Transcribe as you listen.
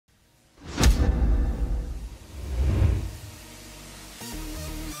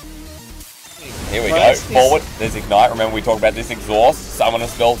Here we go. Forward. There's Ignite. Remember we talked about this exhaust. Summoner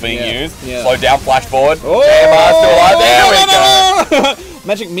spells being used. Slow down. Flash forward. JMR still alive. There we go.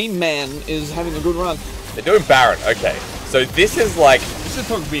 Magic Mean Man is having a good run. They're doing Baron. Okay. So this is like... This is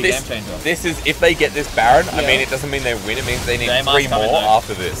probably a game changer. This is, if they get this Baron, I mean, it doesn't mean they win. It means they need 3 more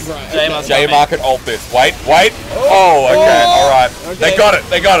after this. Right. JMR can ult this. Wait. Oh, okay. All right. They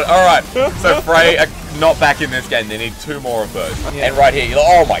got it. All right. So Frey are not back in this game. They need 2 more of those. And right here, you're like,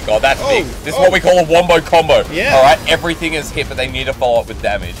 oh my god, that's big. This is what we call a wombo combo. All right. Everything is hit, but they need to follow up with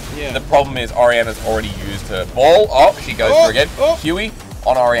damage. The problem is Orianna's already used her ball. Oh, she goes through again. Huey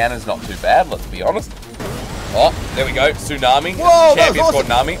on Orianna's not too bad, let's be honest. Oh, there we go. Tsunami. Champion's called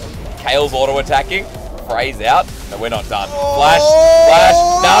Nami. Kale's auto-attacking. Frey's out. No, we're not done. Flash.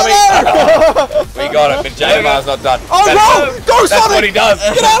 Nami. We got it, but JMR's not done. Oh, no! Go, Sonic! That's what he does.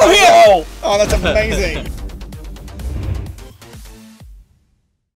 Get out of here! Oh, that's amazing.